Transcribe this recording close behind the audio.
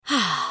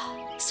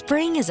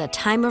Spring is a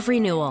time of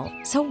renewal,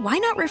 so why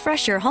not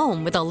refresh your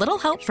home with a little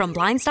help from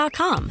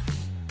Blinds.com?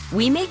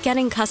 We make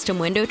getting custom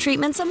window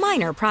treatments a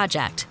minor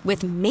project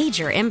with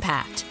major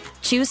impact.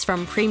 Choose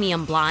from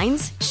premium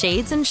blinds,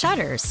 shades, and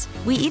shutters.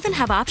 We even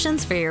have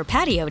options for your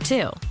patio,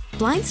 too.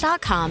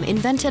 Blinds.com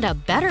invented a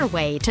better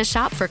way to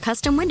shop for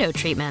custom window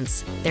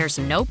treatments. There's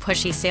no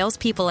pushy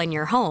salespeople in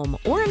your home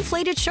or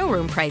inflated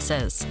showroom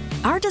prices.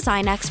 Our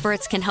design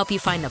experts can help you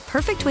find the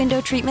perfect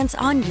window treatments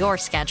on your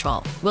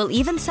schedule. We'll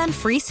even send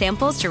free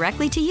samples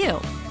directly to you.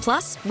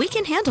 Plus, we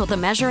can handle the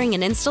measuring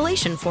and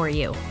installation for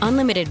you.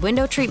 Unlimited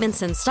window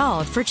treatments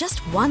installed for just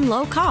one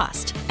low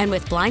cost. And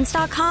with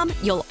Blinds.com,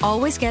 you'll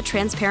always get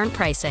transparent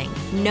pricing.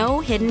 No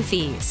hidden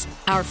fees.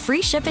 Our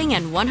free shipping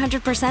and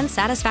 100%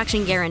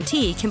 satisfaction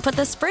guarantee can put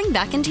the spring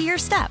back into your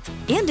step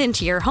and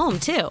into your home,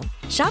 too.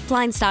 Shop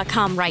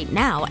Blinds.com right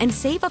now and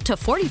save up to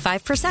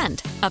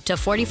 45%. Up to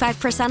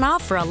 45%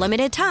 off for a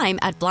limited time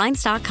at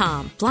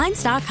Blinds.com.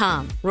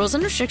 Blinds.com. Rules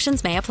and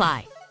restrictions may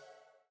apply.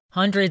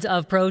 Hundreds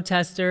of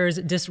protesters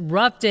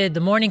disrupted the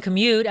morning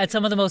commute at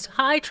some of the most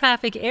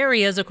high-traffic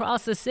areas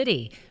across the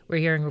city. We're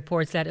hearing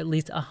reports that at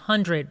least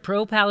 100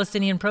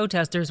 pro-Palestinian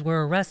protesters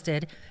were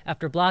arrested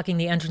after blocking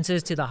the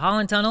entrances to the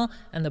Holland Tunnel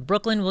and the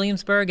Brooklyn,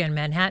 Williamsburg, and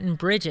Manhattan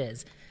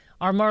bridges.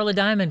 Our Marla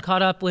Diamond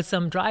caught up with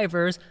some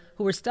drivers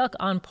who were stuck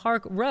on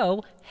Park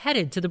Row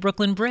headed to the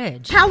Brooklyn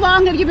Bridge. How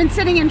long have you been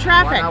sitting in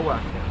traffic? 1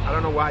 hour. I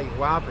don't know why.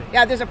 What happened?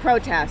 Yeah, there's a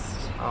protest.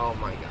 Oh,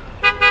 my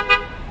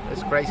God.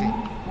 It's crazy.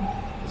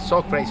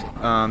 So crazy.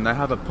 I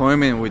have an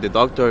appointment with the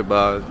doctor,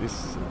 but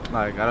it's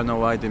like, I don't know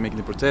why they're making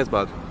the protest,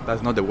 but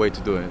that's not the way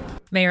to do it.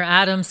 Mayor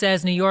Adams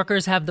says New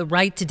Yorkers have the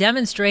right to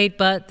demonstrate,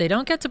 but they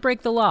don't get to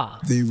break the law.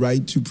 The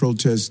right to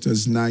protest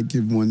does not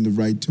give one the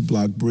right to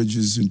block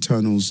bridges and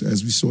tunnels,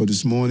 as we saw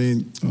this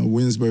morning,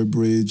 Williamsburg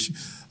Bridge,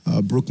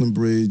 Brooklyn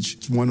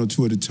Bridge, one or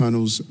two of the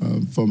tunnels.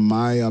 From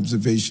my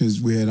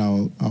observations, we had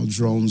our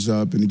drones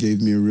up, and it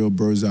gave me a real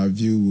bird's eye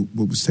view of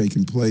what was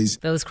taking place.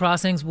 Those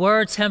crossings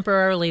were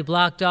temporarily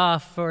blocked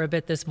off for a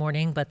bit this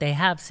morning, but they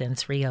have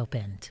since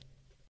reopened.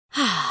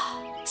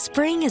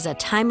 Spring is a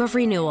time of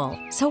renewal,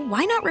 so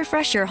why not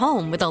refresh your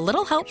home with a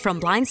little help from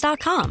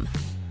Blinds.com?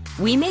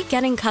 We make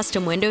getting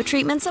custom window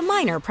treatments a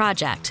minor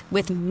project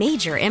with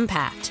major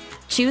impact.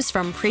 Choose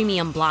from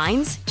premium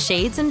blinds,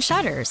 shades, and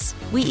shutters.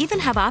 We even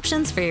have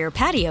options for your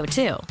patio,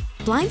 too.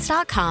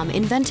 Blinds.com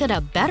invented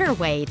a better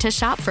way to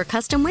shop for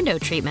custom window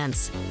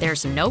treatments.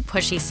 There's no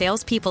pushy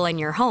salespeople in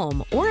your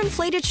home or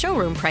inflated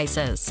showroom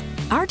prices.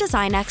 Our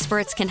design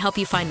experts can help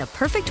you find the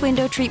perfect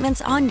window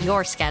treatments on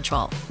your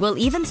schedule. We'll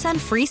even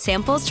send free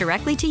samples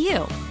directly to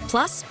you.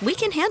 Plus, we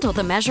can handle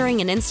the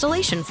measuring and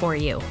installation for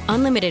you.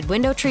 Unlimited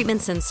window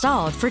treatments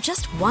installed for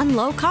just one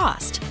low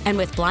cost. And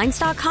with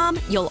Blinds.com,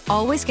 you'll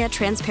always get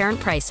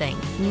transparent pricing.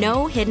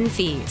 No hidden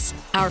fees.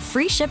 Our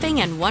free shipping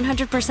and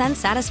 100%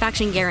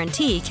 satisfaction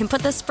guarantee can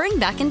put the spring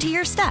back into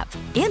your step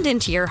and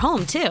into your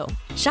home, too.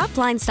 Shop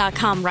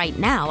Blinds.com right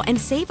now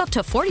and save up to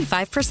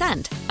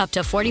 45%. Up to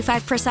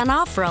 45%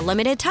 off for a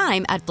limited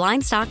time at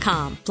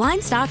Blinds.com.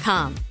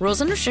 Blinds.com. Rules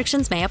and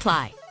restrictions may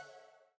apply.